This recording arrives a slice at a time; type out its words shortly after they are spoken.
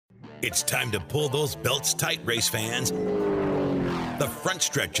It's time to pull those belts tight, race fans. The front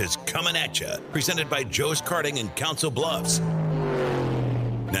stretch is coming at you, presented by Joe's Karting in Council Bluffs.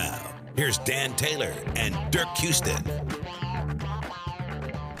 Now, here's Dan Taylor and Dirk Houston.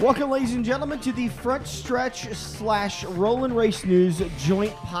 Welcome, ladies and gentlemen, to the Front Stretch / Roland Race News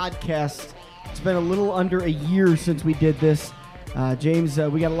joint podcast. It's been a little under a year since we did this. James,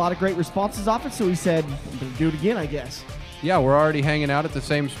 we got a lot of great responses off it, so we said, I'm going to do it again, I guess. Yeah, we're already hanging out at the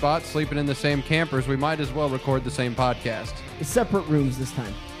same spot, sleeping in the same campers. We might as well record the same podcast. Separate rooms this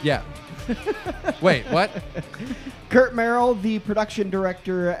time. Yeah. Wait, what? Kurt Merrill, the production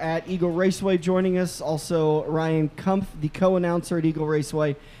director at Eagle Raceway, joining us. Also, Ryan Kumpf, the co-announcer at Eagle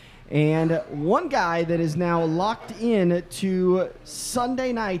Raceway. And one guy that is now locked in to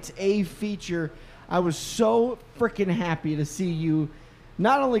Sunday night's A feature. I was so freaking happy to see you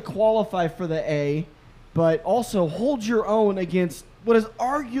not only qualify for the A, but also hold your own against what is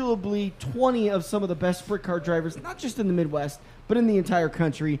arguably 20 of some of the best sprint car drivers, not just in the Midwest, but in the entire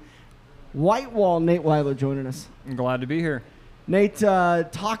country. Whitewall Nate Weiler joining us. I'm glad to be here. Nate,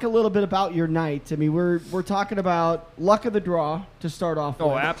 talk a little bit about your night. I mean, we're talking about luck of the draw to start off with.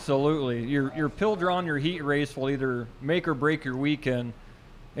 Oh, absolutely. Your pill draw on your heat race will either make or break your weekend.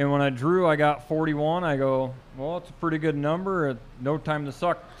 And when I drew, I got 41. I go, well, it's a pretty good number. No time to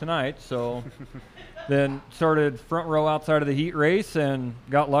suck tonight. So then started front row outside of the heat race and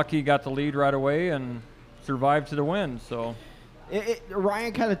got lucky, got the lead right away, and survived to the win. So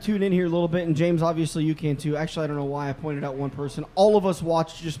Ryan kind of tuned in here a little bit, and James, obviously you can too. Actually, I don't know why I pointed out one person. All of us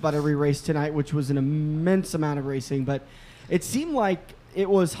watched just about every race tonight, which was an immense amount of racing, but it seemed like it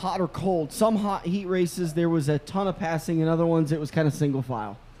was hot or cold. Some hot heat races, there was a ton of passing. In other ones, it was kind of single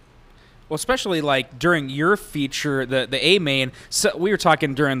file. Well, especially like during your feature, the A main, so we were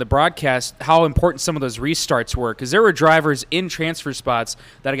talking during the broadcast how important some of those restarts were, because there were drivers in transfer spots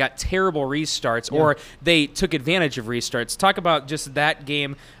that got terrible restarts, or they took advantage of restarts. Talk about just that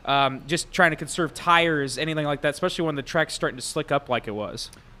game, just trying to conserve tires, anything like that, especially when the track's starting to slick up like it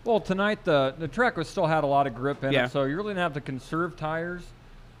was. Well, tonight the track still had a lot of grip in it, so you really didn't have to conserve tires,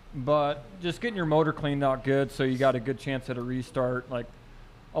 but just getting your motor cleaned out good so you got a good chance at a restart. Like,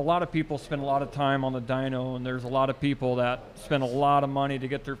 a lot of people spend a lot of time on the dyno, and there's a lot of people that spend a lot of money to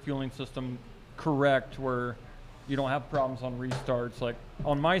get their fueling system correct where you don't have problems on restarts. Like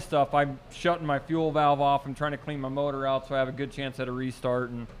on my stuff, I'm shutting my fuel valve off. I'm trying to clean my motor out so I have a good chance at a restart.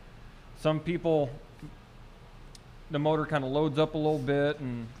 And some people, the motor kind of loads up a little bit,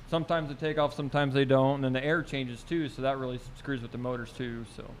 and sometimes they take off, sometimes they don't. And then the air changes too, so that really screws with the motors too.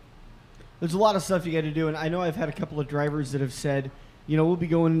 So there's a lot of stuff you got to do, and I know I've had a couple of drivers that have said, you know, we'll be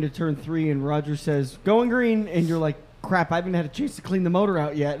going into turn 3, and Roger says, going green, and you're like, crap, I haven't had a chance to clean the motor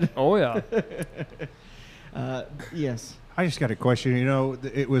out yet. Oh, yeah. Yes. I just got a question. You know,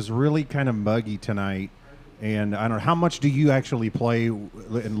 it was really kind of muggy tonight, and I don't know, how much do you actually play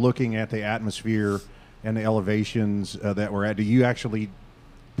in looking at the atmosphere and the elevations that we're at? Do you actually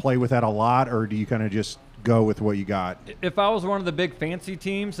play with that a lot, or do you kind of just go with what you got? If I was one of the big fancy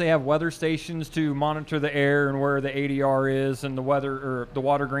teams, they have weather stations to monitor the air and where the ADR is and the weather or the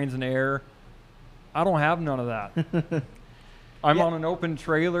water grains in the air. I don't have none of that. I'm on an open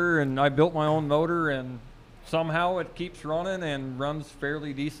trailer, and I built my own motor, and somehow it keeps running and runs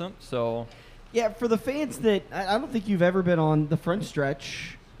fairly decent. So yeah, for the fans that I don't think you've ever been on the front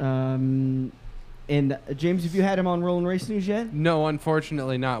stretch. And James, have you had him on Roland Race News yet? No,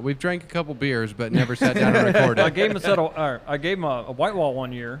 unfortunately not. We've drank a couple beers, but never sat down and recorded. I gave him a Whitewall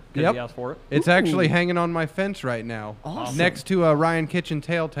one year because he asked for it. It's actually hanging on my fence right now. Awesome. Next to a Ryan Kitchen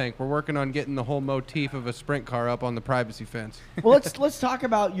tail tank. We're working on getting the whole motif of a sprint car up on the privacy fence. Well, let's talk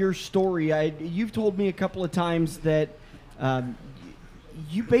about your story. You've told me a couple of times that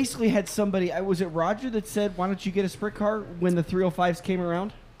you basically had somebody. Was it Roger that said, "Why don't you get a sprint car?" when the 305s came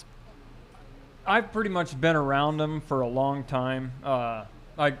around? I've pretty much been around them for a long time.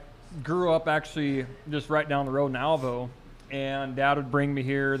 I grew up actually just right down the road in Alvo, and Dad would bring me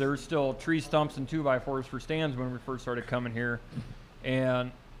here. There were still tree stumps and 2x4s for stands when we first started coming here.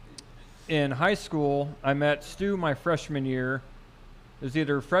 And in high school, I met Stu my freshman year. It was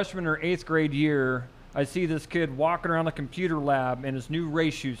either freshman or 8th grade year. I see this kid walking around the computer lab in his new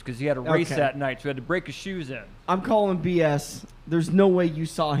race shoes because he had a race that night, so he had to break his shoes in. I'm calling BS. There's no way you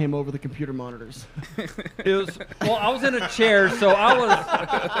saw him over the computer monitors. I was in a chair, so I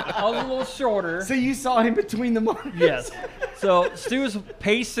was a little shorter. So you saw him between the monitors? Yes. So Stu was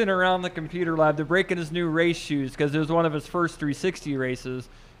pacing around the computer lab to break in his new race shoes because it was one of his first 360 races,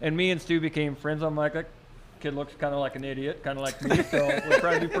 and me and Stu became friends. I'm like, that kid looks kind of like an idiot, kind of like me, so we're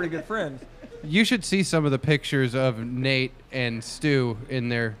trying to be pretty good friends. You should see some of the pictures of Nate and Stu in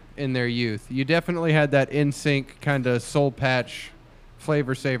their youth. You definitely had that in sync kind of soul patch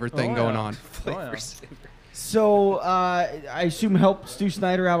flavor saver thing going on. Flavor saver. So I assume help Stu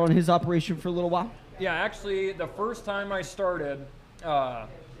Snyder out on his operation for a little while. Yeah, actually, the first time I started, I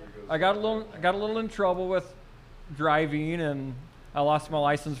got a little in trouble with driving, and I lost my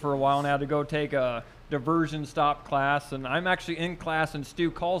license for a while and had to go take a diversion stop class. And I'm actually in class, and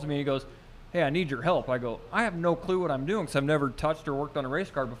Stu calls me. He goes, "Hey, I need your help." I go, "I have no clue what I'm doing because I've never touched or worked on a race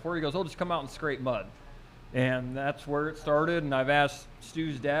car before." He goes, "Oh, just come out and scrape mud." And that's where it started. And I've asked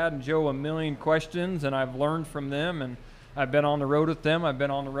Stu's dad and Joe a million questions, and I've learned from them. And I've been on the road with them. I've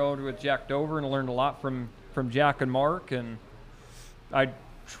been on the road with Jack Dover and learned a lot from Jack and Mark. And I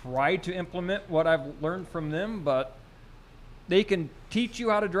try to implement what I've learned from them, but they can teach you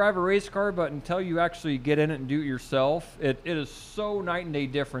how to drive a race car, but until you actually get in it and do it yourself, it is so night and day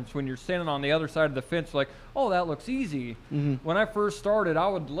difference when you're standing on the other side of the fence like, oh, that looks easy. When I first started, I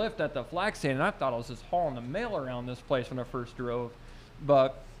would lift at the flag stand, and I thought I was just hauling the mail around this place when I first drove.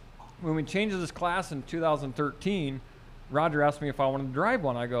 But when we changed this class in 2013, Roger asked me if I wanted to drive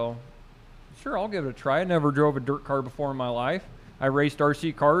one. I go, sure, I'll give it a try. I never drove a dirt car before in my life. I raced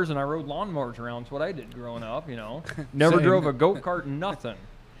RC cars and I rode lawnmowers around. That's what I did growing up, you know. Never drove a go-kart, nothing.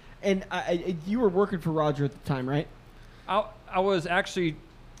 And you were working for Roger at the time, right? I was actually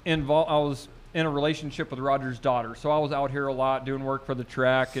involved. I was in a relationship with Roger's daughter, so I was out here a lot doing work for the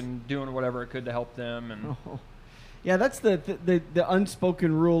track and doing whatever I could to help them. And yeah, that's the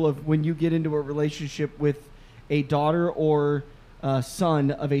unspoken rule of when you get into a relationship with a daughter or son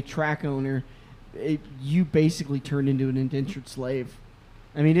of a track owner. You basically turn into an indentured slave.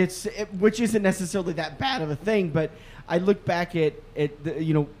 I mean, which isn't necessarily that bad of a thing, but I look back at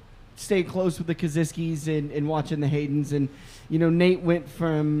the, staying close with the Kaziskis and watching the Haydens, and Nate went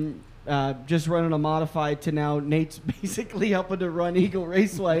from just running a modified to now Nate's basically helping to run Eagle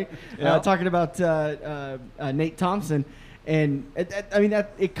Raceway. Talking about Nate Thompson, and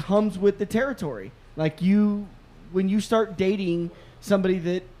it comes with the territory. Like when you start dating somebody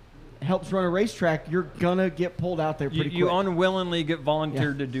that helps run a racetrack, you're gonna get pulled out there pretty quick. You unwillingly get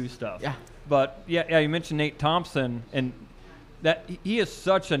volunteered to do stuff. Yeah. But yeah, you mentioned Nate Thompson, and that he is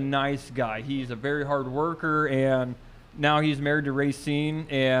such a nice guy. He's a very hard worker, and now he's married to Racine,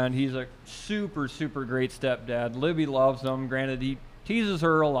 and he's a super, super great stepdad. Libby loves him. Granted, he teases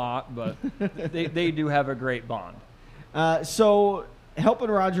her a lot, but they do have a great bond. So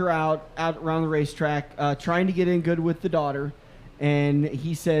helping Roger out around the racetrack, trying to get in good with the daughter. And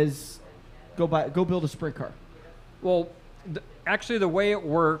he says, go build a sprint car. Well, actually, the way it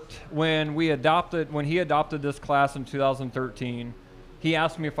worked when he adopted this class in 2013, he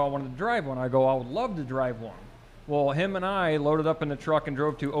asked me if I wanted to drive one. I go, I would love to drive one. Well, him and I loaded up in the truck and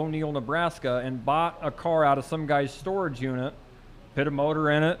drove to O'Neill, Nebraska, and bought a car out of some guy's storage unit, put a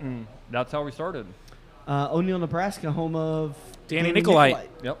motor in it, and that's how we started. O'Neill, Nebraska, home of Danny Nicolite.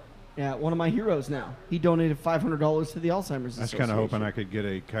 Yep. Yeah, one of my heroes now. He donated $500 to the Alzheimer's Association. I was kind of hoping I could get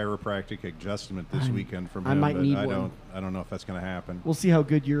a chiropractic adjustment this weekend from him. I might need one. I don't know if that's going to happen. We'll see how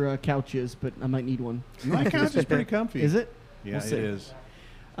good your couch is, but I might need one. My couch is pretty comfy. Is it? Yeah, it is.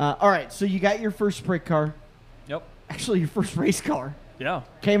 All right, so you got your first sprint car. Yep. Actually, your first race car. Yeah.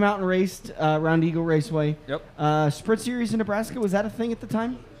 Came out and raced around Eagle Raceway. Yep. Sprint Series in Nebraska, was that a thing at the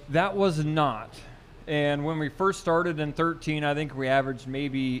time? That was not. And when we first started in 13, I think we averaged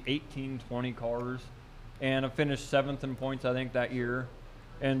maybe 18, 20 cars. And I finished 7th in points, I think, that year.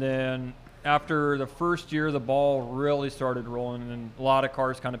 And then after the first year, the ball really started rolling. And a lot of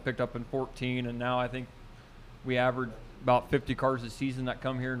cars kind of picked up in 14. And now I think we average about 50 cars a season that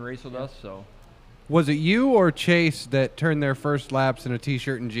come here and race with us. So, was it you or Chase that turned their first laps in a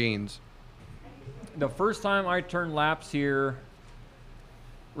T-shirt and jeans? The first time I turned laps here,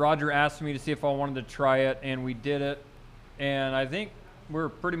 Roger asked me to see if I wanted to try it, and we did it. And I think we're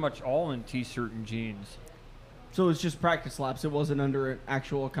pretty much all in T-shirt and jeans. So it was just practice laps. It wasn't under an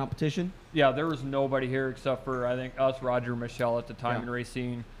actual competition? Yeah, there was nobody here except for, I think, us, Roger, Michelle at the time in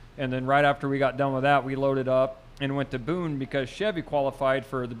Racine. And then right after we got done with that, we loaded up and went to Boone because Chevy qualified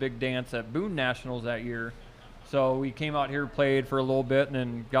for the big dance at Boone Nationals that year. So we came out here, played for a little bit, and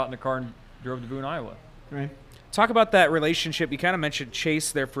then got in the car and drove to Boone, Iowa. Right. Talk about that relationship. You kind of mentioned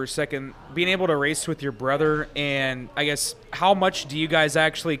Chase there for a second. Being able to race with your brother, and I guess how much do you guys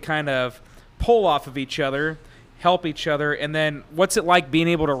actually kind of pull off of each other, help each other, and then what's it like being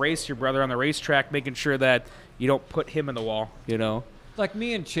able to race your brother on the racetrack, making sure that you don't put him in the wall, Like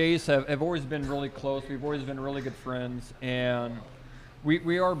me and Chase have always been really close. We've always been really good friends, and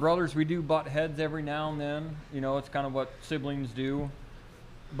we are brothers. We do butt heads every now and then. It's kind of what siblings do.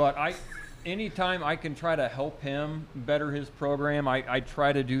 But anytime I can try to help him better his program, I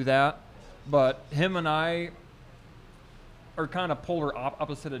try to do that. But him and I are kind of polar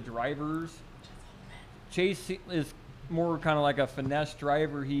opposite of drivers. Chase is more kind of like a finesse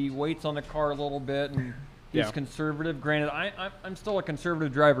driver. He waits on the car a little bit and he's conservative. Granted, I'm still a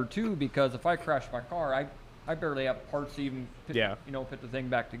conservative driver too, because if I crash my car, I barely have parts to even put the thing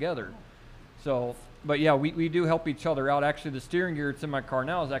back together. So, but yeah, we do help each other out. Actually, the steering gear that's in my car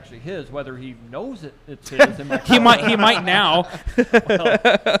now is actually his, whether he knows it's his in my car. he might now. Well,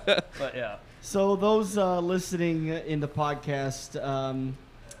 but yeah. So those listening in the podcast,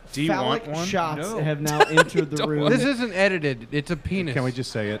 Do you phallic want one? shots have now entered the room. This isn't edited. It's a penis. Can we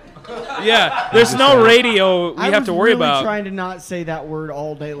just say it? Yeah, there's no radio we have to worry about. I was really trying to not say that word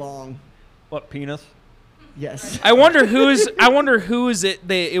all day long. What, penis? Yes. I wonder whose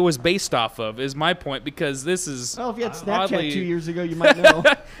it was based off of. Is my point, because this is. Well, if you had Snapchat oddly- 2 years ago, you might know.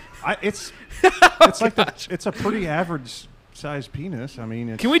 It's like it's a pretty average sized penis. I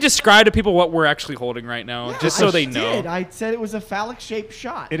mean, Can we describe to people what we're actually holding right now, just so they know? I said it was a phallic shaped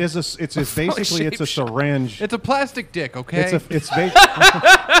shot. it is basically it's a syringe. It's a plastic dick, okay?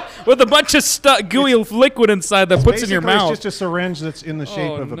 With a bunch of gooey liquid inside that puts in your mouth. It's just a syringe that's in the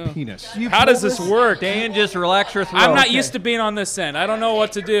shape of a penis. How does this work? Dan, just relax your throat. I'm not used to being on this end. I don't know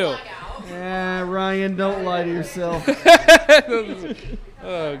what to do. Yeah, Ryan, don't lie to yourself.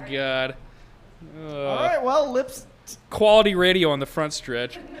 Oh, God. All right, well, lips. Quality radio on the front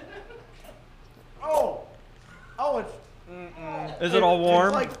stretch. Oh, it's. Is it all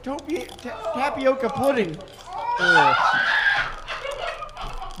warm? It's like tapioca pudding.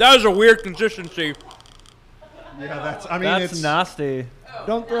 That was a weird consistency. Yeah, That's nasty.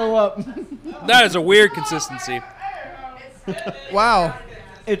 Don't throw up. That is a weird consistency. Wow.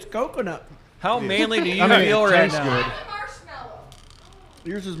 It's coconut. How manly do you I mean, feel it right tastes now?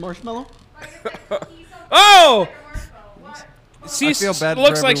 good. Yours is marshmallow? Oh! She I feel bad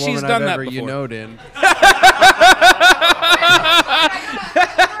looks for like every she's woman done I've that ever before. You-knowed in.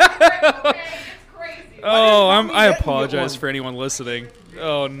 Oh, I apologize for anyone listening.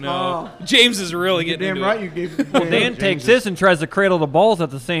 Oh, no. James is really getting Damn into right it. you gave it. Well, Dan takes this and tries to cradle the balls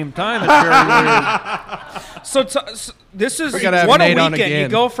at the same time. It's very weird. So this is gotta have what a Nate on weekend. You again.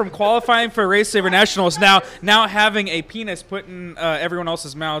 go from qualifying for RaceSaver Nationals now having a penis put in everyone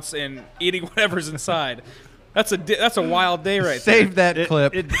else's mouths and eating whatever's inside. That's a wild day right Save there. that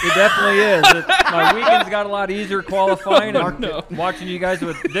clip. It definitely is. My weekends got a lot easier qualifying. And watching you guys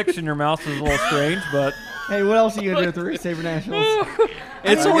with dicks in your mouth is a little strange, but Hey, what else are you going to do at the RaceSaver Nationals?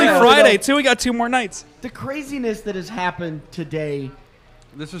 It's only Friday, too. We got 2 more nights. The craziness that has happened today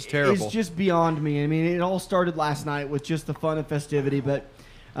This is terrible. is just beyond me. I mean, it all started last night with just the fun and festivity, but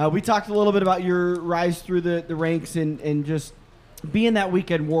we talked a little bit about your rise through the ranks and just being that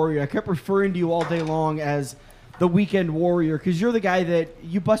weekend warrior. I kept referring to you all day long as the weekend warrior because you're the guy that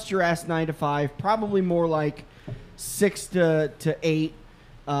you bust your ass 9 to 5, probably more like 6 to 8,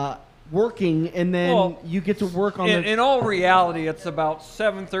 working, and then you get to work on in all reality, it's about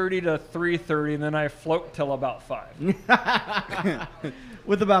 7:30 to 3:30, and then I float till about 5.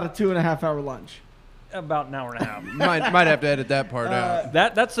 with about a 2.5 hour lunch. About an hour and a half. might have to edit that part out.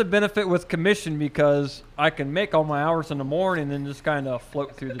 That's the benefit with commission because I can make all my hours in the morning and then just kind of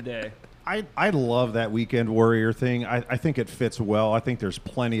float through the day. I love that weekend warrior thing. I think it fits well. I think there's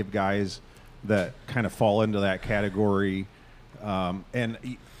plenty of guys that kind of fall into that category. And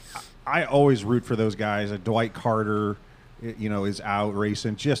I always root for those guys. Dwight Carter, is out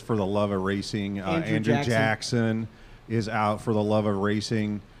racing just for the love of racing. Andrew Jackson is out for the love of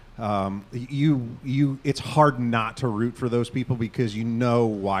racing. It's hard not to root for those people because you know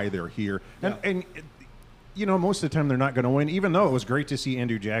why they're here. Yeah. And most of the time they're not going to win, even though it was great to see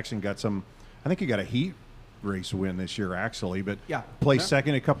Andrew Jackson got I think he got a heat race win this year, actually, but placed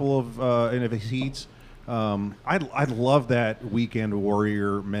second a couple of in his heats. I love that weekend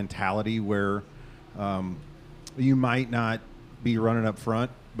warrior mentality where you might not be running up front,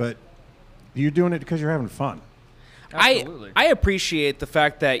 but you're doing it because you're having fun. Absolutely. I appreciate the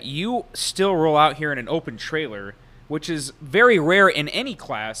fact that you still roll out here in an open trailer, which is very rare in any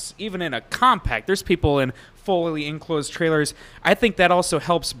class, even in a compact. There's people in fully enclosed trailers. I think that also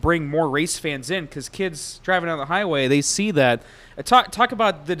helps bring more race fans in because kids driving down the highway, they see that. Talk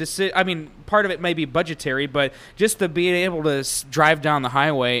about the decision. I mean, part of it may be budgetary, but just to be able to drive down the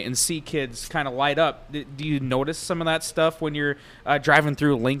highway and see kids kind of light up. Do you notice some of that stuff when you're driving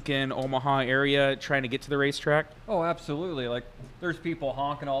through Lincoln, Omaha area, trying to get to the racetrack? Oh, absolutely. Like, there's people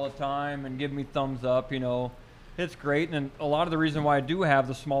honking all the time and giving me thumbs up, It's great, and a lot of the reason why I do have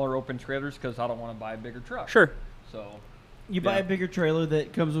the smaller open trailers because I don't want to buy a bigger truck. Sure. So, You buy a bigger trailer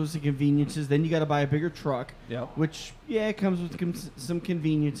that comes with some conveniences. Then you got to buy a bigger truck, which, it comes with some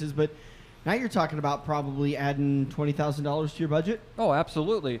conveniences. But now you're talking about probably adding $20,000 to your budget. Oh,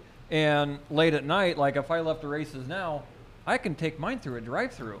 absolutely. And late at night, like if I left the races now, I can take mine through a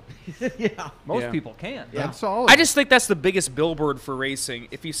drive-through. Most people can't. That's solid. I just think that's the biggest billboard for racing.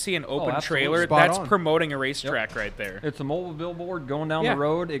 If you see an open trailer, that's promoting a racetrack right there. It's a mobile billboard going down the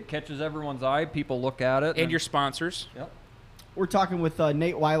road. It catches everyone's eye. People look at it. And your sponsors. Yep. We're talking with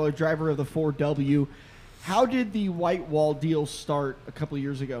Nate Weiler, driver of the 4W. How did the white wall deal start a couple of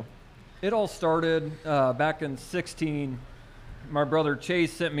years ago? It all started back in 2016. My brother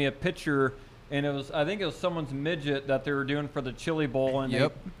Chase sent me a picture. And I think it was someone's midget that they were doing for the Chili Bowl,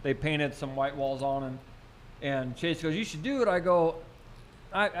 and they painted some white walls on, and Chase goes, "You should do it." I go,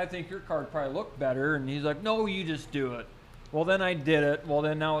 I think your car would probably look better, and he's like, "No, you just do it." Well, then I did it. Well,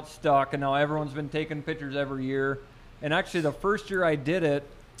 then now it's stuck, and now everyone's been taking pictures every year. And actually, the first year I did it,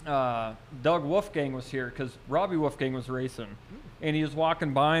 Doug Wolfgang was here because Robbie Wolfgang was racing. And he was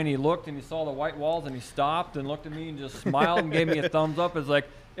walking by, and he looked, and he saw the white walls, and he stopped and looked at me and just smiled and gave me a thumbs up. It's like,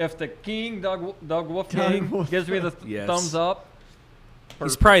 if the king, Doug Wolfgang, gives me the thumbs up.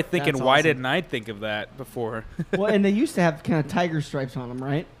 He's probably thinking, why didn't I think of that before? Well, and they used to have kind of tiger stripes on them,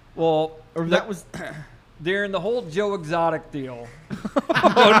 right? Well, or that was during the whole Joe Exotic deal.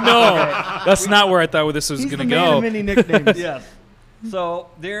 Oh, no. That's not where I thought this was going to go. He's the man of many nicknames. Yes. So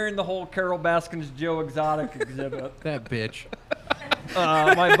during the whole Carol Baskin's Joe Exotic exhibit. That bitch.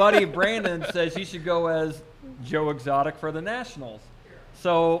 My buddy Brandon says he should go as Joe Exotic for the Nationals.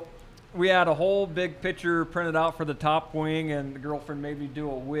 So we had a whole big picture printed out for the top wing, and the girlfriend made me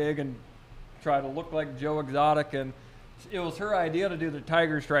do a wig and try to look like Joe Exotic. And it was her idea to do the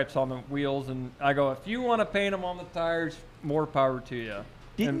tiger stripes on the wheels. And I go, if you want to paint them on the tires, more power to you.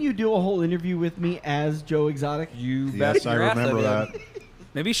 Didn't you do a whole interview with me as Joe Exotic? You bet. Yes, I remember that.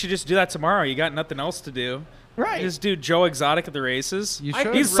 Maybe you should just do that tomorrow. You got nothing else to do. Right. You just do Joe Exotic at the races. You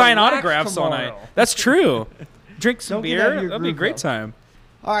should. He'd sign autographs all night. That's true. Drink some beer. That'd be a great time.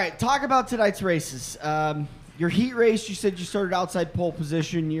 All right, talk about tonight's races. Your heat race, you said you started outside pole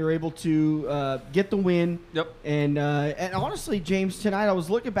position. You were able to get the win. Yep. And honestly, James, tonight I was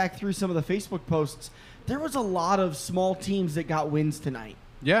looking back through some of the Facebook posts. There was a lot of small teams that got wins tonight.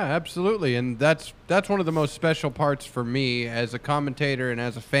 Yeah, absolutely. And that's one of the most special parts for me as a commentator and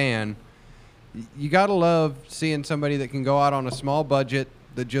as a fan. You got to love seeing somebody that can go out on a small budget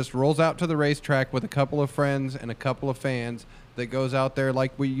that just rolls out to the racetrack with a couple of friends and a couple of fans that goes out there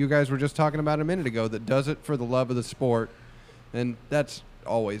like you guys were just talking about a minute ago, that does it for the love of the sport. And that's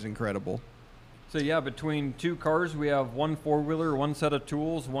always incredible. So, yeah, between two cars, we have one four-wheeler, one set of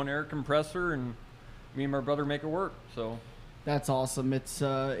tools, one air compressor, and me and my brother make it work. So that's awesome. It's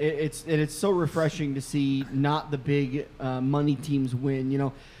so refreshing to see not the big money teams win. You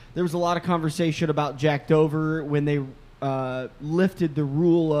know, there was a lot of conversation about Jack Dover when they lifted the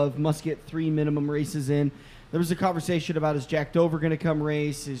rule of must get 3 minimum races in. There was a conversation about, is Jack Dover going to come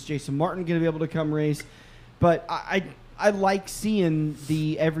race? Is Jason Martin going to be able to come race? But I like seeing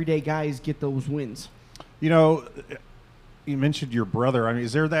the everyday guys get those wins. You know, you mentioned your brother. I mean,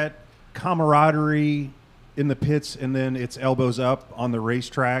 is there that camaraderie in the pits and then it's elbows up on the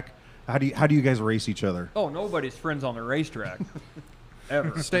racetrack? How do you guys race each other? Oh, nobody's friends on the racetrack.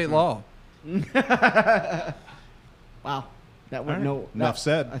 Ever. State law. Wow. That went Enough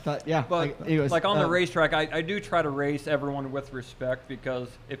said. I thought, yeah. But anyways, like on the racetrack, I do try to race everyone with respect, because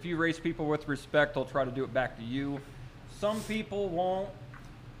if you race people with respect, they'll try to do it back to you. Some people won't,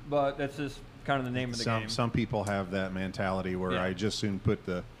 but that's just kind of the name of the game. Some people have that mentality where I just soon put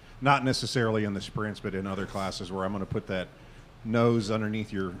not necessarily in the sprints, but in other classes where I'm going to put that nose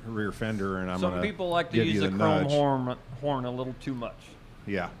underneath your rear fender and I'm going to Some people like to use the chrome horn a little too much.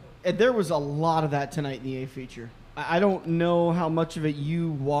 Yeah. And there was a lot of that tonight in the A feature. I don't know how much of it you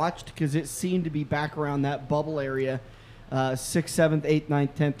watched, because it seemed to be back around that bubble area, 6th, 7th, 8th,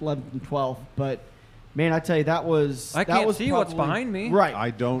 9th, 10th, 11th, and 12th. But, man, I tell you, that was I can't see what's behind me. Right.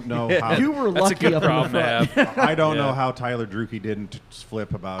 I don't know how. You were lucky. That's a good problem to have. I don't know how Tyler Drucke didn't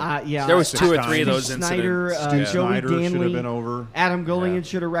flip about. Yeah. There was 2 or 3 Steve of those Snyder, incidents. Joey Snyder Danley, should have been over. Adam Gulligan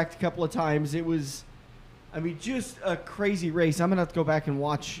should have wrecked a couple of times. It was, just a crazy race. I'm going to have to go back and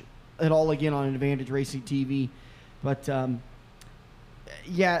watch it all again on Advantage Racing TV. But,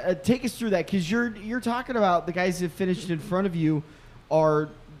 take us through that, because you're talking about the guys that finished in front of you are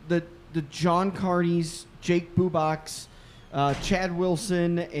the John Carneys, Jake Bubaks, Chad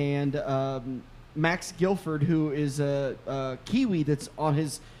Wilson, and Max Guilford, who is a Kiwi that's on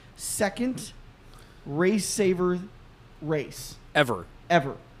his second RaceSaver race. Ever.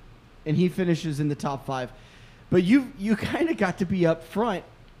 And he finishes in the top 5. But you kind of got to be up front,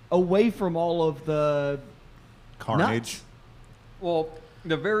 away from all of the Carnage. nuts. Well,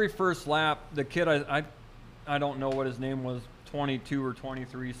 the very first lap, the kid, I don't know what his name was, 22 or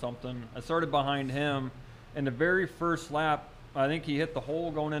 23 something. I started behind him, and the very first lap, I think he hit the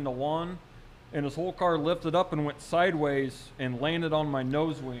hole going into one, and his whole car lifted up and went sideways and landed on my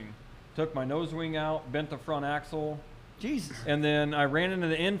nose wing. Took my nose wing out, bent the front axle. Jesus. And then I ran into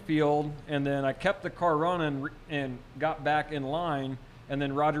the infield, and then I kept the car running and got back in line, and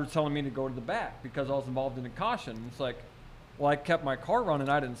then Roger was telling me to go to the back because I was involved in a caution. It's like, well, I kept my car running.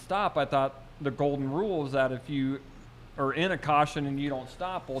 I didn't stop. I thought the golden rule is that if you are in a caution and you don't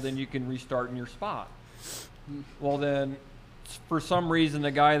stop, well, then you can restart in your spot. Well, then for some reason,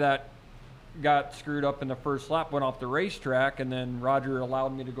 the guy that got screwed up in the first lap went off the racetrack, and then Roger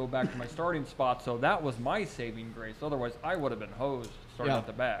allowed me to go back to my starting spot. So that was my saving grace. Otherwise, I would have been hosed starting at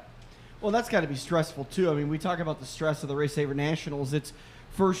the back. Well, that's got to be stressful, too. I mean, we talk about the stress of the RaceSaver Nationals. It's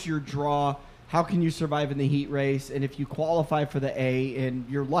first-year draw. How can you survive in the heat race? And if you qualify for the A and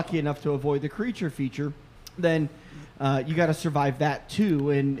you're lucky enough to avoid the creature feature, then you got to survive that,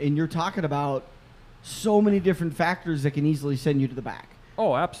 too. And you're talking about so many different factors that can easily send you to the back.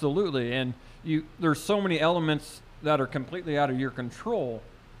 Oh, absolutely. And there's so many elements that are completely out of your control.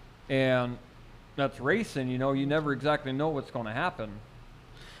 And that's racing, you know. You never exactly know what's going to happen.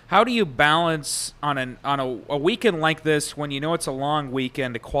 How do you balance on a weekend like this when you know it's a long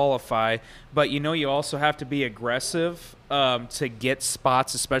weekend to qualify, but you know you also have to be aggressive to get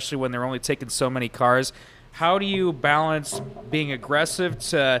spots, especially when they're only taking so many cars? How do you balance being aggressive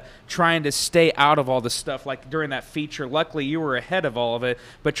to trying to stay out of all the stuff like during that feature? Luckily, you were ahead of all of it,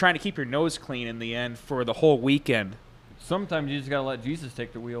 but trying to keep your nose clean in the end for the whole weekend. Sometimes you just got to let Jesus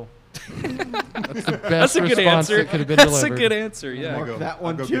take the wheel. That's the best That's a good response answer. that could have been That's delivered. a good answer, yeah. Mark that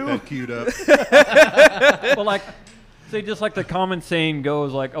one, I'll go too. get that queued up. Well, like, say, just like the common saying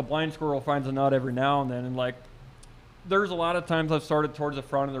goes, like, a blind squirrel finds a nut every now and then. And, like, there's a lot of times I've started towards the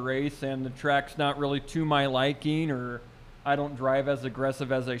front of the race and the track's not really to my liking, or I don't drive as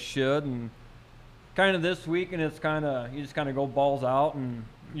aggressive as I should. And kind of this week, and it's kind of, you just kind of go balls out and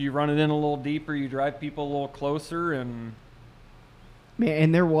you run it in a little deeper, you drive people a little closer, and Man,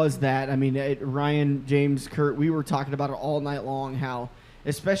 and there was that. I mean, Ryan, James, Kurt, we were talking about it all night long, how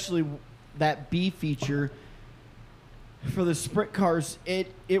especially that B feature for the sprint cars,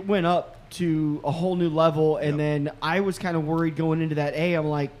 it went up to a whole new level. And then I was kind of worried going into that A. I'm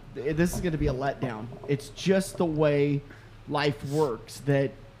like, this is going to be a letdown. It's just the way life works,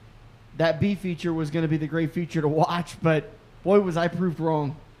 that B feature was going to be the great feature to watch. But, boy, was I proved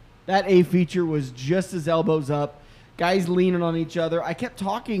wrong. That A feature was just as elbows up. Guys leaning on each other. I kept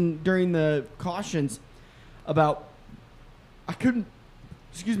talking during the cautions about I couldn't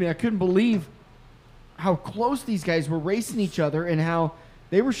believe how close these guys were racing each other and how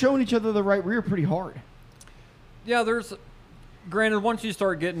they were showing each other the right rear pretty hard. yeah, granted, once you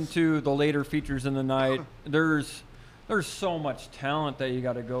start getting to the later features in the night, there's so much talent that you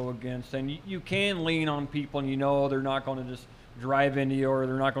got to go against, and you can lean on people, and you know they're not going to just drive into you, or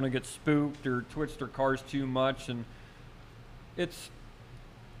they're not going to get spooked or twitch their cars too much. And it's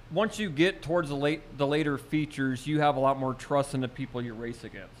once you get towards the later features, you have a lot more trust in the people you race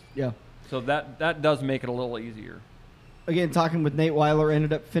against. Yeah. So that does make it a little easier. Again, talking with Nate Weiler,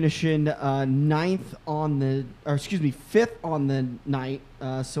 ended up finishing fifth on the night.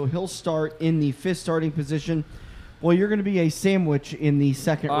 So he'll start in the fifth starting position. Well, you're going to be a sandwich in the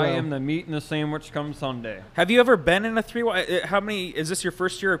second row. I am the meat and the sandwich come Sunday. Have you ever been in a three-wide? How many? Is this your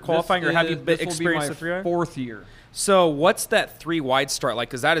first year of qualifying, or have you experienced a three-wide? Fourth year. So what's that three-wide start like?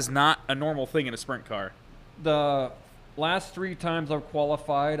 Because that is not a normal thing in a sprint car. The last 3 times I've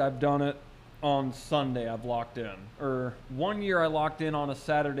qualified, I've done it on Sunday. I've locked in. Or one year I locked in on a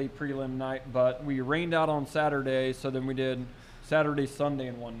Saturday prelim night, but we rained out on Saturday, so then we did Saturday, Sunday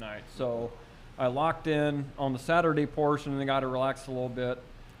in one night. So I locked in on the Saturday portion and I got to relax a little bit.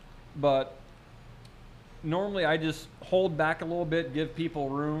 But normally I just hold back a little bit, give people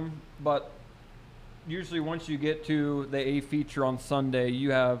room. But usually once you get to the A feature on Sunday,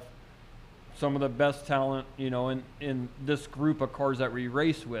 you have some of the best talent, in this group of cars that we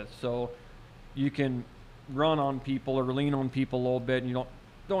race with. So you can run on people or lean on people a little bit, and you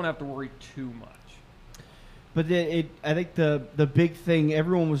don't have to worry too much. But I think the big thing,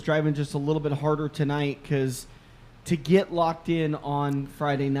 everyone was driving just a little bit harder tonight because to get locked in on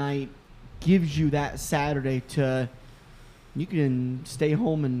Friday night gives you that Saturday you can stay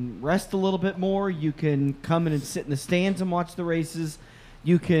home and rest a little bit more. You can come in and sit in the stands and watch the races.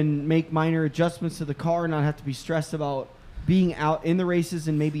 You can make minor adjustments to the car and not have to be stressed about being out in the races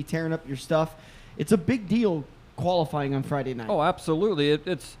and maybe tearing up your stuff. It's a big deal qualifying on Friday night. Oh, absolutely.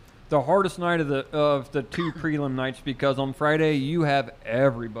 It's the hardest night of the two prelim nights because on Friday you have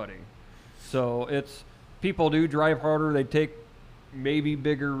everybody. So people do drive harder. They take maybe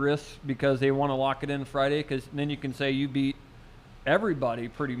bigger risks because they want to lock it in Friday, because then you can say you beat everybody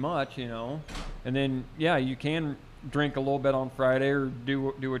pretty much, and then you can drink a little bit on Friday or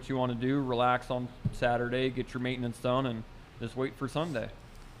do what you want to do, relax on Saturday, get your maintenance done, and just wait for Sunday.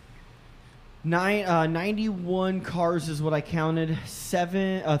 91 cars is what I counted.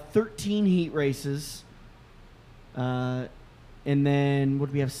 13 heat races, and then what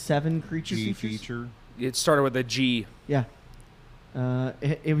do we have? 7 creature features. It started with a G. Yeah.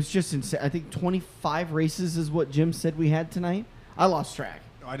 It was just insane. I think 25 races is what Jim said we had tonight. I lost track.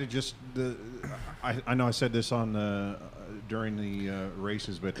 I know I said this on during the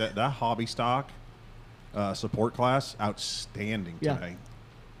races, but that hobby stock support class, outstanding today.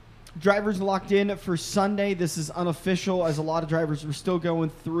 Drivers locked in for Sunday. This is unofficial, as a lot of drivers are still going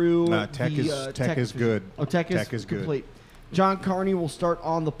through. Tech is good. Oh, Tech is complete. Good. John Carney will start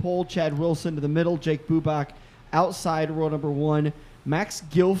on the pole. Chad Wilson to the middle. Jake Bubak outside row number 1. Max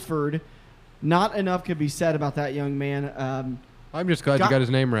Guilford. Not enough could be said about that young man. I'm just glad you got his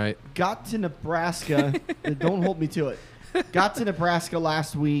name right. Got to Nebraska. Don't hold me to it. Got to Nebraska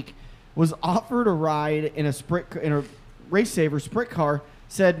last week. Was offered a ride in a RaceSaver sprint car.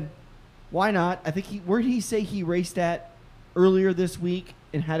 Said, why not? I think where did he say he raced at earlier this week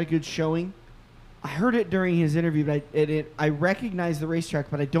and had a good showing? I heard it during his interview, but I recognize the racetrack,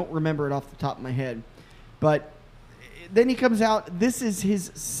 but I don't remember it off the top of my head. But then he comes out. This is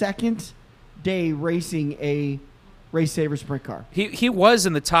his second day racing a RaceSaver sprint car. He was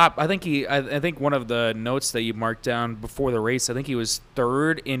in the top. I think one of the notes that you marked down before the race, I think he was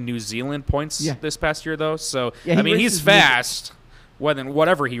 3rd in New Zealand points this past year, though. So he's fast.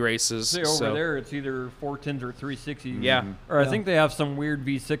 Whatever he races. See, over there, it's either 410s or 360s. Yeah. Or I think they have some weird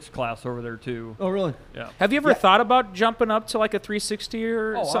V6 class over there, too. Oh, really? Yeah. Have you ever thought about jumping up to like a 360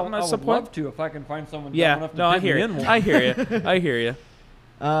 or something at some point? I would love to if I can find someone dumb enough to put me in one. I hear you.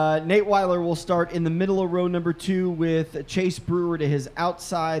 Nate Weiler will start in the middle of row number 2 with Chase Brewer to his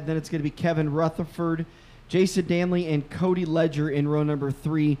outside. Then it's going to be Kevin Rutherford, Jason Danley, and Cody Ledger in row number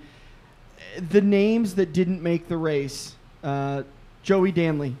 3. The names that didn't make the race: Joey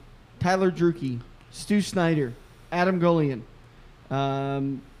Danley, Tyler Drucke, Stu Snyder, Adam Gullion,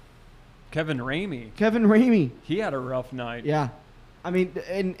 Kevin Ramey. Kevin Ramey. He had a rough night. Yeah. I mean,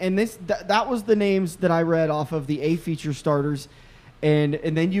 and that was the names that I read off of the A feature starters. And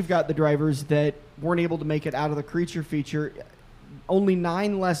then you've got the drivers that weren't able to make it out of the creature feature. Only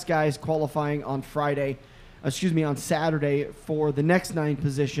 9 less guys qualifying on Saturday for the next 9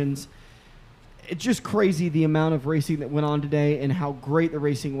 positions. It's just crazy the amount of racing that went on today and how great the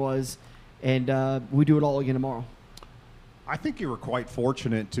racing was. And we do it all again tomorrow. I think you were quite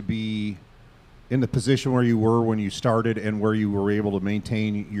fortunate to be in the position where you were when you started and where you were able to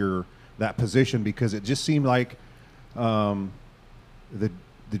maintain that position, because it just seemed like the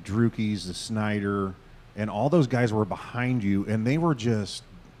Druckes, the Snyder, and all those guys were behind you, and they were just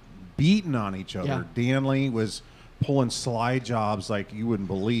beating on each other. Yeah. Danley was pulling slide jobs like you wouldn't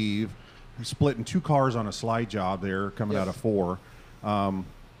believe, splitting 2 cars on a slide job there coming out of 4.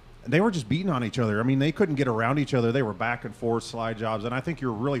 They were just beating on each other. I mean, they couldn't get around each other. They were back and forth slide jobs, and I think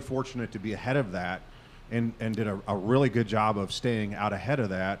you're really fortunate to be ahead of that and did a really good job of staying out ahead of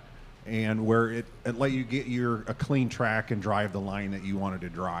that, and where it let you get a clean track and drive the line that you wanted to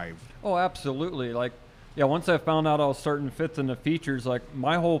drive. Oh, absolutely. Once I found out I was starting 5th in the features,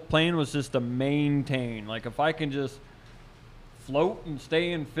 my whole plan was just to maintain. If I can just float and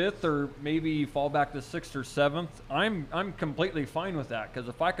stay in 5th or maybe fall back to 6th or 7th, I'm completely fine with that, because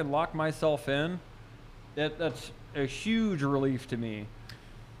if I can lock myself in, that's a huge relief to me.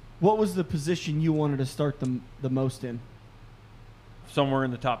 What was the position you wanted to start the most in? Somewhere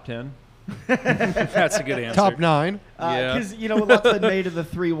in the top 10. That's a good answer. Top 9. Because lots been made of the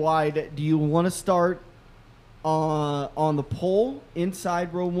 3 wide. Do you want to start on the pole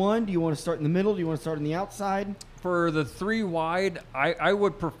inside row 1? Do you want to start in the middle? Do you want to start on the outside? For the 3 wide, I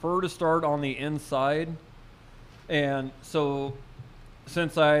would prefer to start on the inside. And so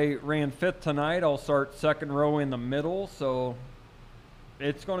since I ran 5th tonight, I'll start 2nd row in the middle. So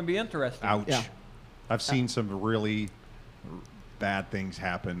it's going to be interesting. Ouch. Yeah. I've seen some really bad things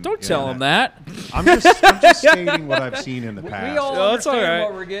happen. Don't tell him that. I'm just stating what I've seen in the past. We all understand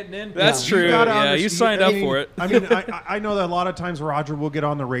what we're getting into. That's true. You signed up for it. I mean, I know that a lot of times Roger will get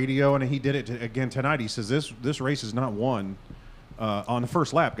on the radio, and he did it again tonight. He says this race is not won on the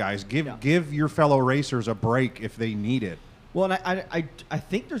first lap, guys. Give your fellow racers a break if they need it. Well, and I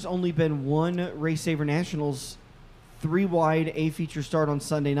think there's only been one RaceSaver Nationals 3 wide A feature start on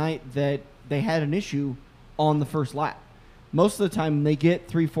Sunday night that they had an issue on the first lap. Most of the time they get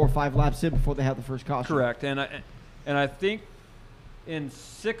 3, 4, 5 laps in before they have the first caution. Correct. And I think in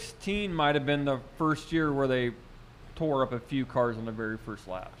 16 might have been the first year where they tore up a few cars on the very first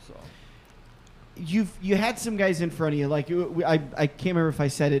lap. So you had some guys in front of you. Like I can't remember if I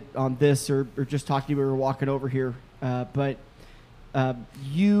said it on this or just talking to you. We were walking over here, but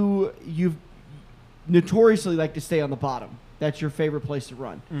you've notoriously like to stay on the bottom. That's your favorite place to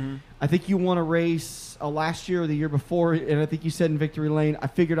run. Mm-hmm. I think you won a race last year or the year before, and I think you said in Victory Lane, I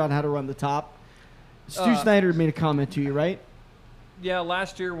figured out how to run the top. Stu Snyder made a comment to you, right? Yeah,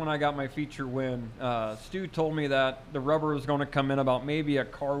 last year when I got my feature win, Stu told me that the rubber was going to come in about maybe a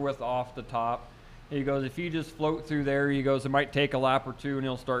car width off the top. He goes, if you just float through there, he goes, it might take a lap or two and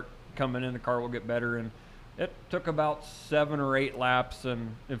he'll start coming in, the car will get better. And it took about 7 or 8 laps,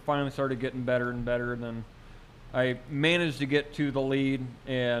 and it finally started getting better and better. And then I managed to get to the lead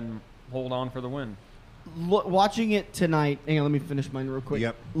and hold on for the win. Watching it tonight, hang on, let me finish mine real quick.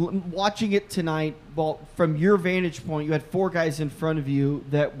 Yep. Watching it tonight, well, from your vantage point, you had 4 guys in front of you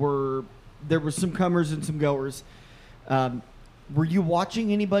that there were some comers and some goers. Were you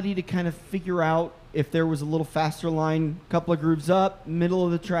watching anybody to kind of figure out if there was a little faster line, couple of grooves up, middle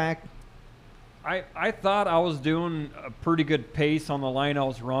of the track? I thought I was doing a pretty good pace on the line I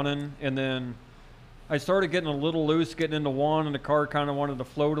was running, and then I started getting a little loose, getting into one, and the car kind of wanted to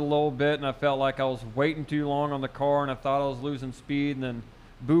float a little bit, and I felt like I was waiting too long on the car, and I thought I was losing speed, and then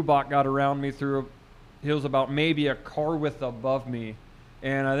Bubak got around me he was about maybe a car width above me,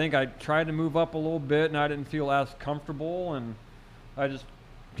 and I think I tried to move up a little bit, and I didn't feel as comfortable, and I just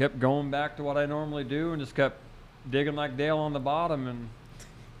kept going back to what I normally do and just kept digging like Dale on the bottom and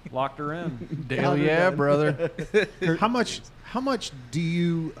locked her in. Dale, yeah, brother. How much do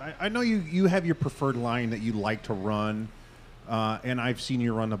you – I know you have your preferred line that you like to run, and I've seen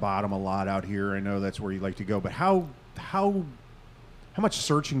you run the bottom a lot out here. I know that's where you like to go. But how much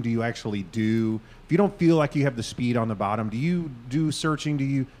searching do you actually do? If you don't feel like you have the speed on the bottom, do you do searching? Do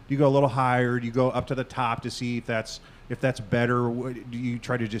you go a little higher? Do you go up to the top to see if that's better? Do you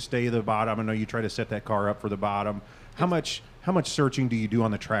try to just stay at the bottom? I know you try to set that car up for the bottom. How much searching do you do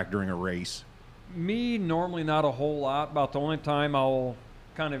on the track during a race? Me, normally not a whole lot. About the only time I'll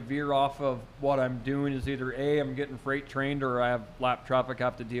kind of veer off of what I'm doing is either A, I'm getting freight trained, or I have lap traffic I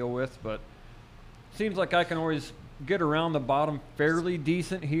have to deal with. But it seems like I can always get around the bottom fairly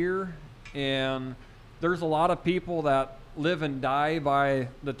decent here. And there's a lot of people that live and die by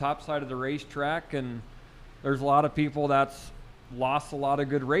the top side of the racetrack, and there's a lot of people that's lost a lot of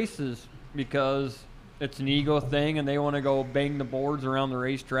good races because it's an ego thing and they want to go bang the boards around the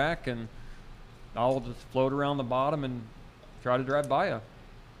racetrack, and I'll just float around the bottom and try to drive by you.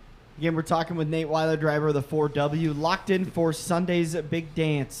 Again, we're talking with Nate Weiler, driver of the 4W, locked in for Sunday's big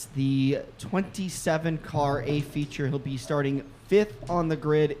dance, the 27-car A feature. He'll be starting 5th on the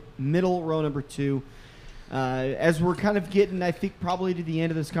grid, middle row number 2. As we're kind of getting, I think, probably to the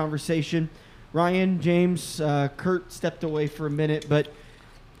end of this conversation, Ryan, James, Kurt stepped away for a minute, but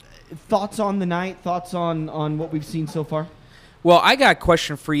thoughts on the night, thoughts on what we've seen so far? Well, I got a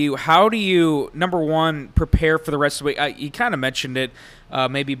question for you. How do you, number one, prepare for the rest of the week? You kind of mentioned it,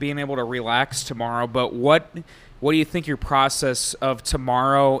 maybe being able to relax tomorrow, but what do you think your process of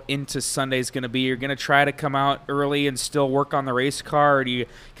tomorrow into Sunday is going to be? You're going to try to come out early and still work on the race car, or do you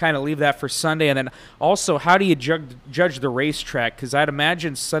kind of leave that for Sunday? And then also, how do you judge the racetrack? Because I'd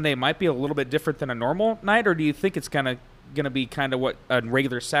imagine Sunday might be a little bit different than a normal night, or do you think it's going to be kind of what a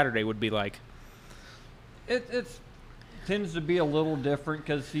regular Saturday would be like? It's tends to be a little different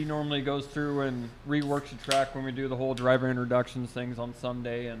because he normally goes through and reworks the track when we do the whole driver introductions things on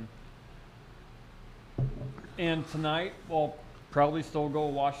Sunday, and tonight we'll probably still go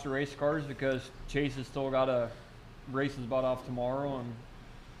wash the race cars because Chase has still got to race his butt off tomorrow, and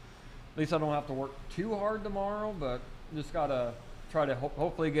at least I don't have to work too hard tomorrow, but just got to try to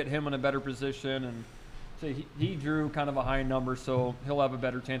hopefully get him in a better position. And so he drew kind of a high number, so he'll have a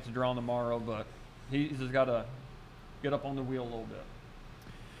better chance of drawing tomorrow, but he's just got to get up on the wheel a little bit.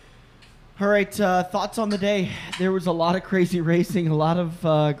 All right, thoughts on the day. There was a lot of crazy racing, a lot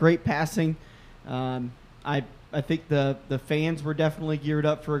of great passing. I think the fans were definitely geared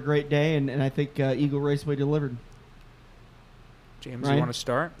up for a great day, and I think Eagle Raceway delivered. James, Ryan? You want to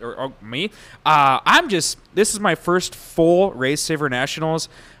start? Or me? This is my first full RaceSaver Nationals.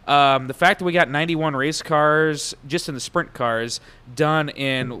 The fact that we got 91 race cars, just in the sprint cars, done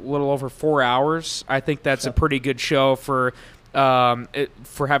in a little over 4 hours, I think that's a pretty good show for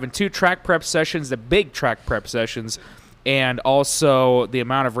having 2 track prep sessions, the big track prep sessions, and also the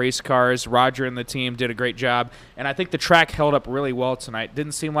amount of race cars. Roger and the team did a great job, and I think the track held up really well tonight.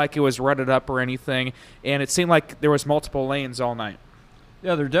 Didn't seem like it was rutted up or anything, and it seemed like there was multiple lanes all night.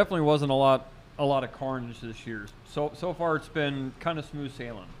 Yeah, there definitely wasn't a lot of carnage this year. So far it's been kind of smooth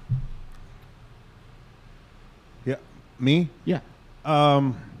sailing. Yeah, me? Yeah.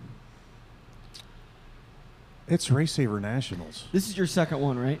 It's RaceSaver Nationals. This is your second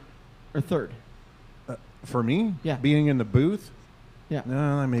one, right? Or third? For me? Yeah. Being in the booth?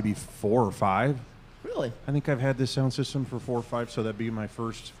 Yeah. Maybe 4 or 5. Really? I think I've had this sound system for 4 or 5, so that'd be my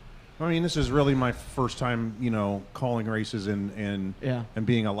first. I mean, this is really my first time, calling races and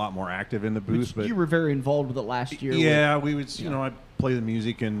being a lot more active in the booth. But you were very involved with it last year. Yeah, we would, I'd play the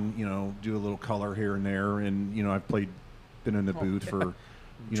music and, do a little color here and there. And, I've been in the booth for,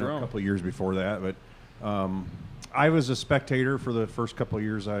 a couple of years before that. But I was a spectator for the first couple of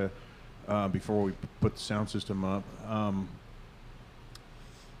years before we put the sound system up.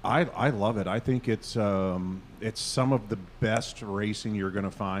 I love it. I think it's some of the best racing you're going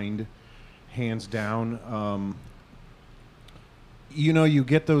to find, hands down. You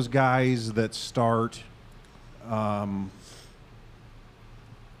get those guys that start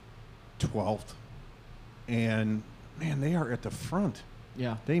 12th, and man, they are at the front.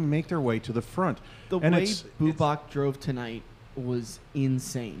 Yeah. They make their way to the front. The way Bubak drove tonight was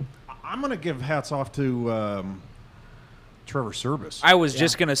insane. I'm going to give hats off to Trevor Service. I was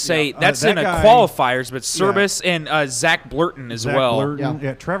just going to say, that's in a qualifiers, but Service and Zach Blurton as well. Blurton,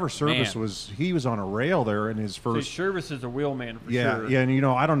 yeah, Trevor Service was on a rail there in his first. Service is a wheelman for sure. Yeah, and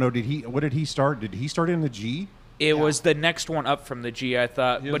I don't know, what did he start? Did he start in the G? It was the next one up from the G, I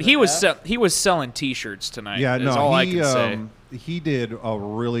thought. But he was selling T-shirts tonight. Yeah, is all I can say. He did a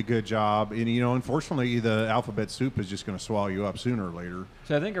really good job, and unfortunately, the alphabet soup is just going to swallow you up sooner or later.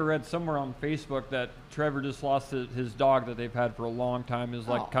 So I think I read somewhere on Facebook that Trevor just lost his dog that they've had for a long time. Is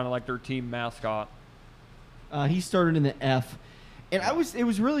kind of like their team mascot. He started in the F, and it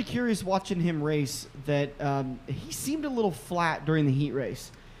was really curious watching him race. That he seemed a little flat during the heat race.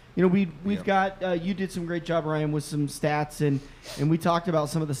 We've got you did some great job, Ryan, with some stats, and we talked about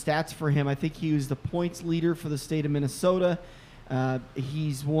some of the stats for him. I think he was the points leader for the state of Minnesota.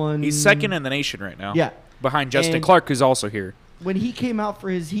 He's second in the nation right now. Yeah, behind Justin Clark, who's also here. When he came out for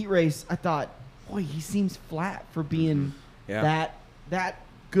his heat race, I thought, boy, he seems flat for being that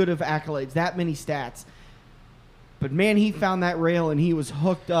good of accolades, that many stats. But man, he found that rail and he was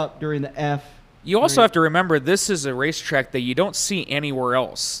hooked up during the F. You also have to remember, this is a racetrack that you don't see anywhere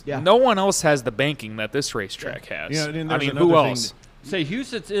else. Yeah. No one else has the banking that this racetrack has. Yeah, I mean, who else? Say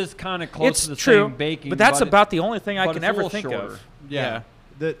Houston's is kind of close to the true, same banking, but that's about the only thing I can ever think shorter. of. Yeah.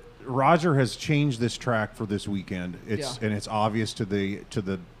 That Roger has changed this track for this weekend. And it's obvious to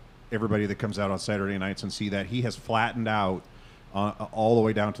the everybody that comes out on Saturday nights and see that he has flattened out all the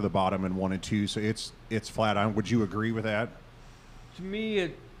way down to the bottom in 1 and 2. So it's flat on. Would you agree with that? To me,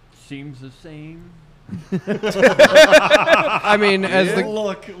 it seems the same. I mean, the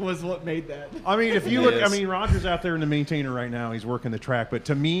look was what made that. I mean, if you look, Roger's out there in the maintainer right now. He's working the track, but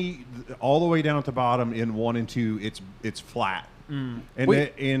to me, all the way down at the bottom in 1 and 2, it's flat. And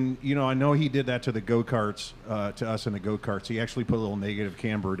I know he did that to the go-karts, to us in the go-karts. He actually put a little negative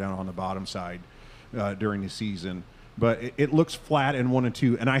camber down on the bottom side during the season. But it looks flat in 1 and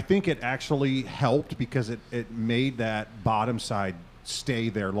 2, and I think it actually helped because it made that bottom side stay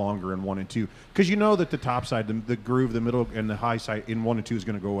there longer in 1 and 2, because that the top side, the groove, the middle, and the high side in 1 and 2 is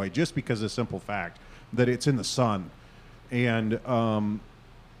going to go away just because of the simple fact that it's in the sun. And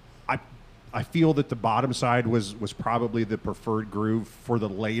I feel that the bottom side was probably the preferred groove for the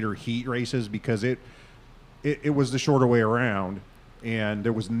later heat races because it was the shorter way around, and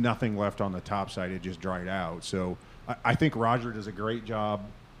there was nothing left on the top side. It just dried out. So I think Roger does a great job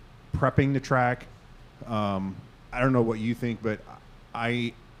prepping the track. I don't know what you think, but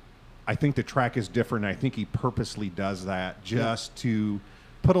I think the track is different. I think he purposely does that just to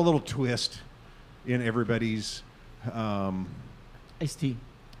put a little twist in everybody's iced tea.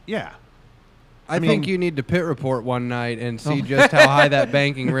 Yeah. I think you need to pit report one night and see just how high that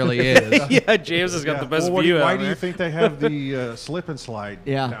banking really is. Yeah, James has got the best view. Why do you think they have the slip and slide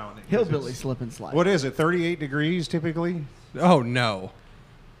down? Hillbilly slip and slide. What is it, 38 degrees typically? Oh, no.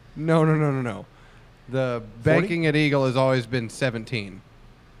 No. The banking at Eagle has always been 17.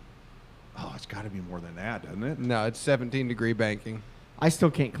 Oh, it's got to be more than that, doesn't it? No, it's 17-degree banking. I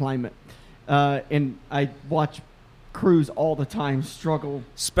still can't climb it. And I watch crews all the time struggle,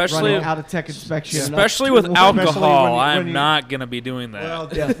 especially out of tech inspection. Especially with alcohol, I'm not going to be doing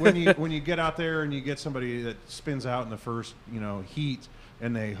that. Well, when you get out there and you get somebody that spins out in the first, heat,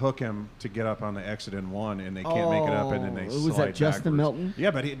 and they hook him to get up on the exit in one, and they can't make it up, and then they slide was that Justin backwards. Melton?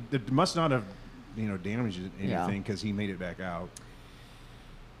 Yeah, but it must not have, damaged anything because he made it back out.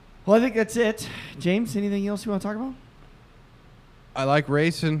 Well, I think that's it. James, anything else you want to talk about? I like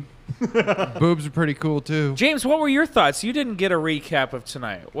racing. Boobs are pretty cool too. James, what were your thoughts? You didn't get a recap of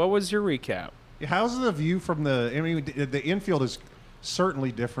tonight. What was your recap? How's the view from the infield is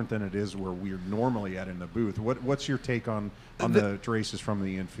certainly different than it is where we're normally at in the booth. What's your take on the races from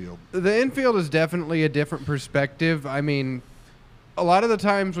the infield? The infield is definitely a different perspective. I mean, a lot of the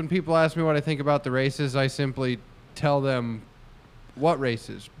times when people ask me what I think about the races, I simply tell them what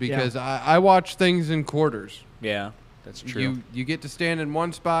races, because I watch things in quarters. Yeah, that's true. You get to stand in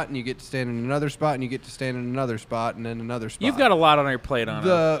one spot, and you get to stand in another spot, and you get to stand in another spot, and then another spot. You've got a lot on your plate on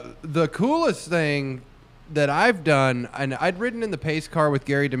it. The coolest thing that I've done, and I'd ridden in the pace car with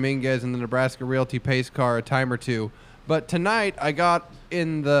Gary Dominguez in the Nebraska Realty pace car a time or two, but tonight I got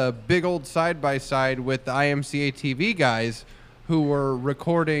in the big old side-by-side with the IMCA TV guys who were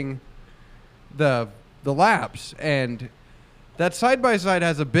recording the laps, and that side-by-side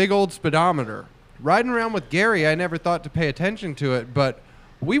has a big old speedometer. Riding around with Gary, I never thought to pay attention to it, but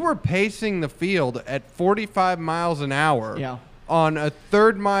we were pacing the field at 45 miles an hour on a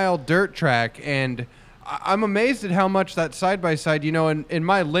third-mile dirt track, and I'm amazed at how much that side-by-side, in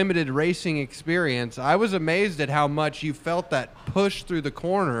my limited racing experience, I was amazed at how much you felt that push through the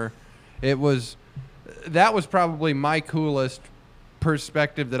corner. That was probably my coolest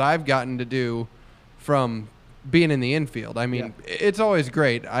perspective that I've gotten to do from being in the infield. I mean, it's always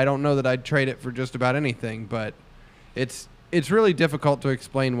great. I don't know that I'd trade it for just about anything, but it's really difficult to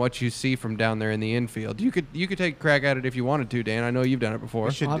explain what you see from down there in the infield. You could take a crack at it if you wanted to, Dan. I know you've done it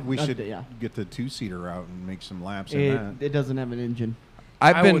before. We should get the two-seater out and make some laps in that. It doesn't have an engine.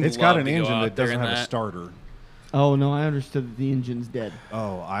 It's got an engine that doesn't have a starter. Oh, no, I understood that the engine's dead.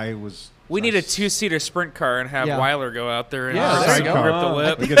 Oh, We need a two-seater sprint car and have Weiler go out there and sidecar. rip the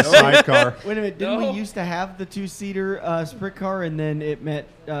lip. We get a sidecar. Wait a minute, didn't we used to have the two-seater sprint car and then it met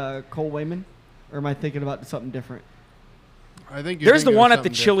Cole Wayman? Or am I thinking about something different? I think there's the one at the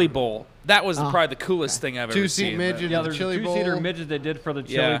Chili Bowl. That was probably the coolest thing I've ever seen. Two-seat midget, there's Chili Bowl. Two-seater midget they did for the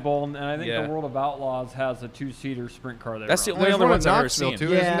Chili Bowl, and I think the World of Outlaws has a two-seater sprint car there. That's the only other ones I've ever seen.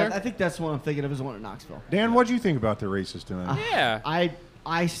 Too, isn't there? I think that's the one I'm thinking of is the one at Knoxville. Dan, what do you think about the races tonight?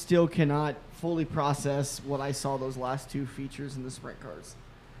 I still cannot fully process what I saw those last two features in the sprint cars.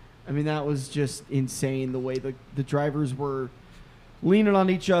 I mean, that was just insane the way the drivers were leaning on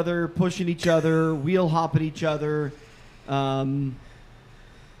each other, pushing each other, wheel hopping each other.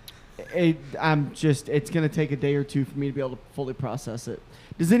 It's going to take a day or two for me to be able to fully process it.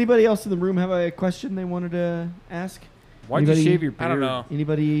 Does anybody else in the room have a question they wanted to ask? Why'd you shave your beard? I don't know.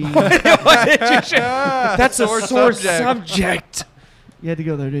 Anybody? That's a sore subject. You had to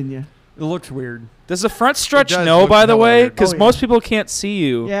go there, didn't you? It looks weird. Does the front stretch know, by the way? Because most people can't see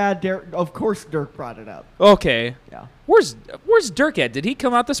you. Yeah, of course Dirk brought it up. Okay. Yeah. Where's Dirk at? Did he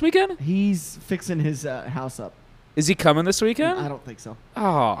come out this weekend? He's fixing his house up. Is he coming this weekend? I don't think so.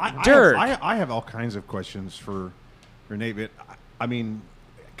 Oh, Dirk. I have all kinds of questions for Nate, but I mean,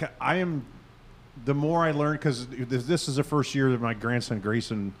 I am, the more I learn, because this is the first year that my grandson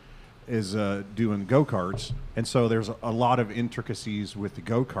Grayson is doing go-karts, and so there's a lot of intricacies with the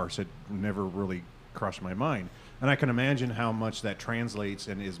go-karts that never really crossed my mind. And I can imagine how much that translates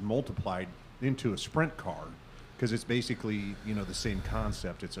and is multiplied into a sprint car, because it's basically, the same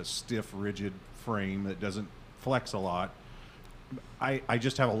concept. It's a stiff, rigid frame that doesn't flex a lot. I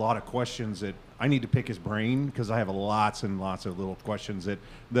just have a lot of questions that I need to pick his brain, because I have lots and lots of little questions that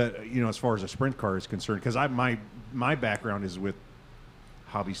as far as a sprint car is concerned, because my background is with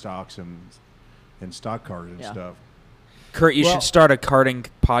hobby stocks and stock cars and stuff. Kurt, you should start a karting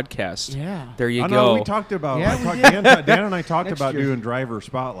podcast. Yeah. There you go. No, we talked about Dan and I talked about doing driver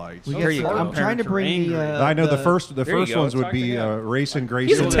spotlights. There you go. I'm trying to bring I know the first ones would be Racing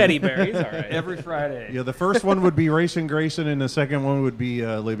Grayson. He's a teddy bear. He's all right. Every Friday. Yeah, the first one would be Racing Grayson, and the second one would be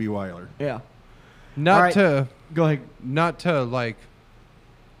Libby Weiler. Yeah. Go ahead. Not to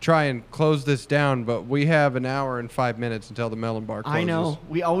try and close this down, but we have an hour and 5 minutes until the Melon Bar closes. I know.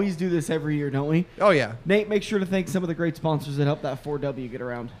 We always do this every year, don't we? Oh, yeah. Nate, make sure to thank some of the great sponsors that help that 4W get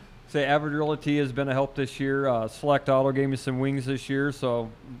around. Average Realty has been a help this year. Select Auto gave me some wings this year,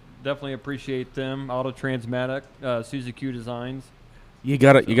 so definitely appreciate them. Auto Transmatic, Suzy Q Designs. You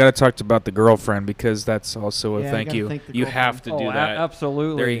gotta talk about the girlfriend, because that's also a thank you. You have to do that.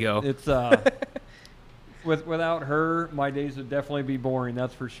 Absolutely. There you go. It's without her, my days would definitely be boring.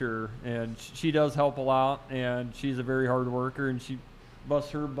 That's for sure. And she does help a lot, and she's a very hard worker, and she busts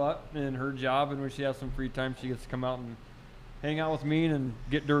her butt in her job. And when she has some free time, she gets to come out and hang out with me and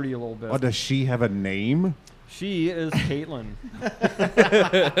get dirty a little bit. Oh, does she have a name? She is Caitlin.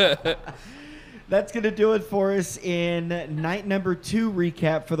 That's going to do it for us in night number 2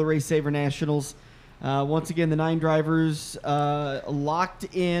 recap for the RaceSaver Nationals. Once again, the 9 drivers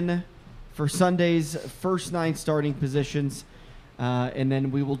locked in for Sunday's first 9 starting positions. And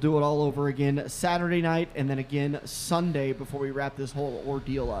then we will do it all over again Saturday night and then again Sunday before we wrap this whole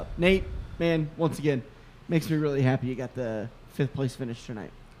ordeal up. Nate, man, once again, makes me really happy you got the 5th place finish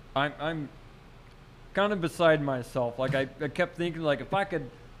tonight. I'm kind of beside myself. Like I kept thinking, like if I could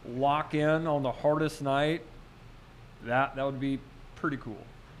lock in on the hardest night, that would be pretty cool.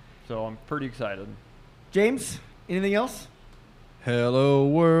 So I'm pretty excited. James, anything else? Hello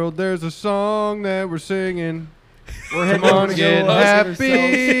world, there's a song that we're singing. We're heading Come over on, to get go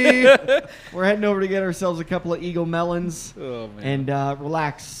happy. We're heading over to get ourselves a couple of Eagle melons man. and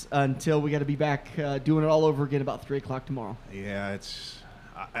relax until we got to be back doing it all over again about 3 o'clock tomorrow. Yeah,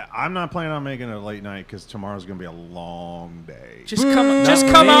 I'm not planning on making it a late night because tomorrow's going to be a long day. Just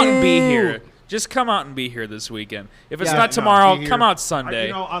come out and be here. Just come out and be here this weekend. If it's not tomorrow, come out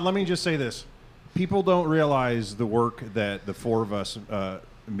Sunday. Let me just say this. People don't realize the work that the 4 of us,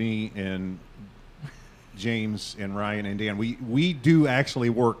 me and James and Ryan and Dan, we do actually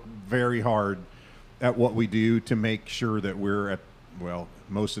work very hard at what we do to make sure that we're at, well,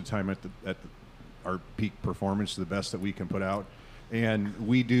 most of the time at our peak performance, the best that we can put out. And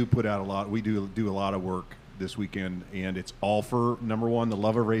we do put out a lot. We do a lot of work this weekend, and it's all for, number 1, the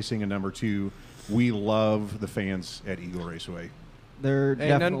love of racing, and number 2, we love the fans at Eagle Raceway. They're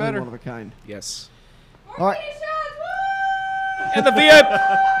definitely better. one of a kind. Yes. All right. And the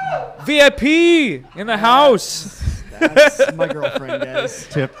VIP in the house. That's my girlfriend, guys.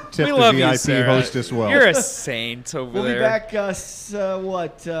 Tip We the love you, VIP Sarah. host as well. You're a saint over We'll there. be back,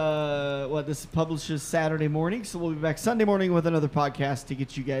 this publishes Saturday morning, so we'll be back Sunday morning with another podcast to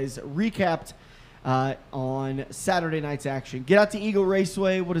get you guys recapped on Saturday night's action. Get out to Eagle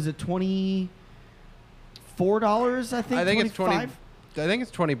Raceway. What is it, $24, I think? I think it's 20. 25? I think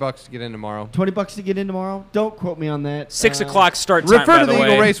it's $20 to get in tomorrow. $20 to get in tomorrow. Don't quote me on that. 6 o'clock start time, Refer by to the way.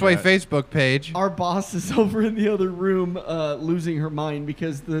 Eagle Raceway Facebook page. Our boss is over in the other room losing her mind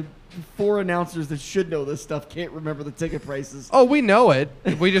because the 4 announcers that should know this stuff can't remember the ticket prices. Oh, we know it.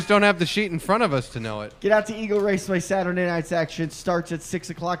 We just don't have the sheet in front of us to know it. Get out to Eagle Raceway. Saturday night's action starts at 6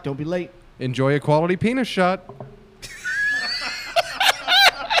 o'clock. Don't be late. Enjoy a quality penis shot.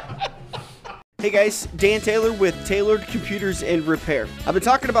 Hey guys, Dan Taylor with Tailored Computers and Repair. I've been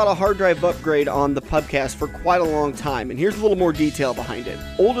talking about a hard drive upgrade on the pubcast for quite a long time, and here's a little more detail behind it.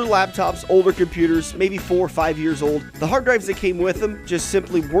 Older laptops, older computers, maybe 4 or 5 years old, the hard drives that came with them just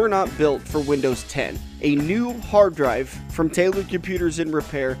simply were not built for Windows 10. A new hard drive from Tailored Computers and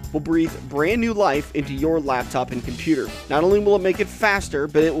Repair will breathe brand new life into your laptop and computer. Not only will it make it faster,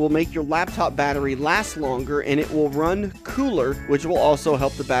 but it will make your laptop battery last longer, and it will run cooler, which will also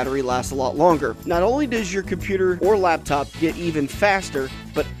help the battery last a lot longer. Not only does your computer or laptop get even faster,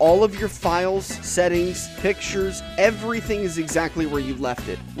 but all of your files, settings, pictures, everything is exactly where you left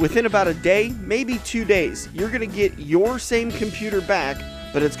it. Within about a day, maybe 2 days, you're going to get your same computer back,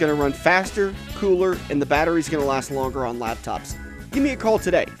 but it's going to run faster, cooler, and the battery's going to last longer on laptops. Give me a call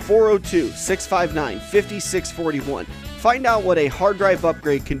today, 402-659-5641. Find out what a hard drive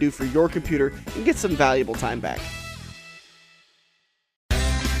upgrade can do for your computer and get some valuable time back.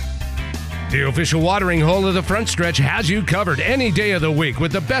 The official watering hole of the front stretch has you covered any day of the week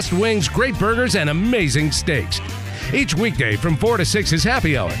with the best wings, great burgers, and amazing steaks. Each weekday from 4 to 6 is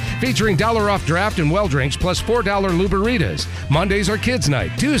happy hour, featuring $1 off draft and well drinks plus $4 Luberitas. Mondays are kids'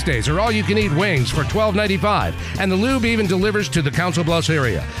 night. Tuesdays are all-you-can-eat wings for $12.95, and the lube even delivers to the Council Bluffs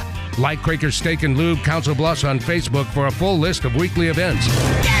area. Like Quaker Steak and Lube Council Bluffs on Facebook for a full list of weekly events.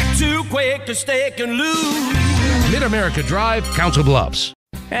 Get to Quaker Steak and Lube. Mid-America Drive, Council Bluffs.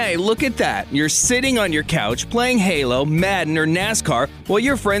 Hey, look at that. You're sitting on your couch playing Halo, Madden, or NASCAR while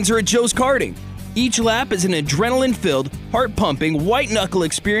your friends are at Joe's Karting. Each lap is an adrenaline-filled, heart-pumping, white-knuckle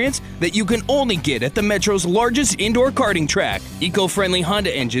experience that you can only get at the Metro's largest indoor karting track. Eco-friendly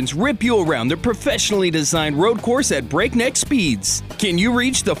Honda engines rip you around their professionally designed road course at breakneck speeds. Can you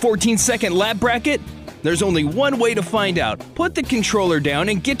reach the 14-second lap bracket? There's only one way to find out. Put the controller down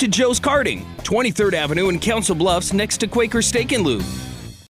and get to Joe's Karting, 23rd Avenue in Council Bluffs next to Quaker Steak and Lube.